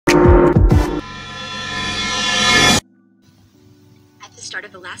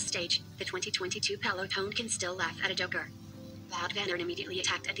start of the last stage, the 2022 peloton can still laugh at a joker. Wout van Aert immediately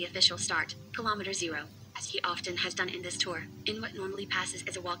attacked at the official start, kilometer 0, as he often has done in this tour, in what normally passes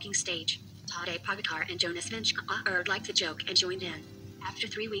as a walking stage. Tadej Pogacar and Jonas Vingegaard liked the joke and joined in. After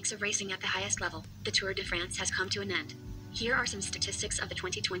 3 weeks of racing at the highest level, the Tour de France has come to an end. Here are some statistics of the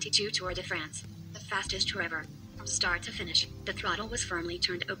 2022 Tour de France. The fastest tour ever. From start to finish, the throttle was firmly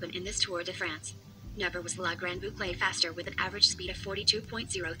turned open in this Tour de France. Never was La Grande Boucle faster with an average speed of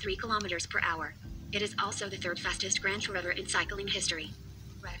 42.03 kilometers per hour. It is also the third fastest Grand Tour ever in cycling history.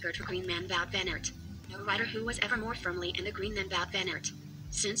 Record for green man Wout van Aert. No rider who was ever more firmly in the green than Wout van Aert.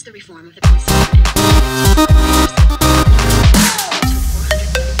 Since the reform of the Tour system in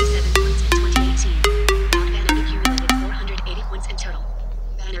 477 points in 2018, Wout van Aert accumulated 480 points in total.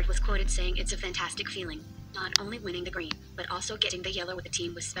 Van Aert was quoted saying, "It's a fantastic feeling. Not only winning the green, but also getting the yellow with the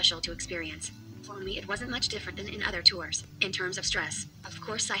team was special to experience. For me, it wasn't much different than in other tours, in terms of stress. Of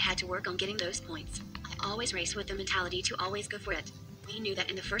course, I had to work on getting those points. I always race with the mentality to always go for it. We knew that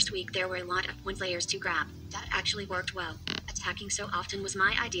in the first week there were a lot of points layers to grab. That actually worked well. Attacking so often was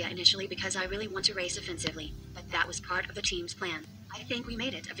my idea initially because I really want to race offensively, but that was part of the team's plan. I think we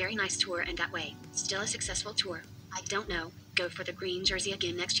made it a very nice tour in that way. Still a successful tour. I don't know, go for the green jersey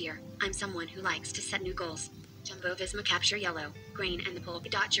again next year. I'm someone who likes to set new goals." Jumbo-Visma capture yellow, green and the polka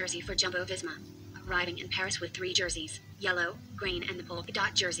dot jersey for Jumbo-Visma. Arriving in Paris with 3 jerseys, yellow, green and the polka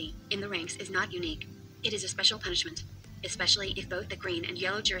dot jersey, in the ranks is not unique. It is a special punishment, especially if both the green and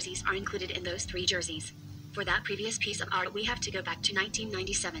yellow jerseys are included in those 3 jerseys. For that previous piece of art we have to go back to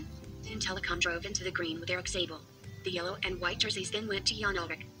 1997. Then Telecom drove into the green with Eric Zabel. The yellow and white jerseys then went to Jan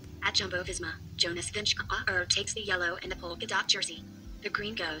Ullrich. At Jumbo-Visma, Jonas Vingegaard takes the yellow and the polka dot jersey. The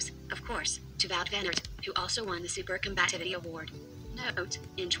green goes, of course, to Wout van Aert, who also won the Super Combativity Award. Note,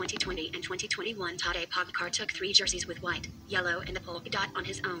 in 2020 and 2021 Tadej Pogacar took 3 jerseys with white, yellow and the polka dot on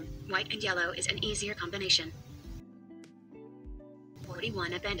his own. White and yellow is an easier combination.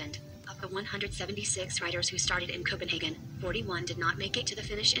 41 abandoned. Of the 176 riders who started in Copenhagen, 41 did not make it to the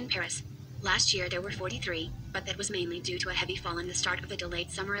finish in Paris. Last year there were 43, but that was mainly due to a heavy fall in the start of the delayed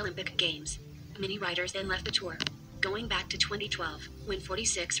Summer Olympic Games. Many riders then left the tour. Going back to 2012, when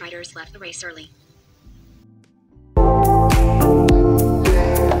 46 riders left the race early,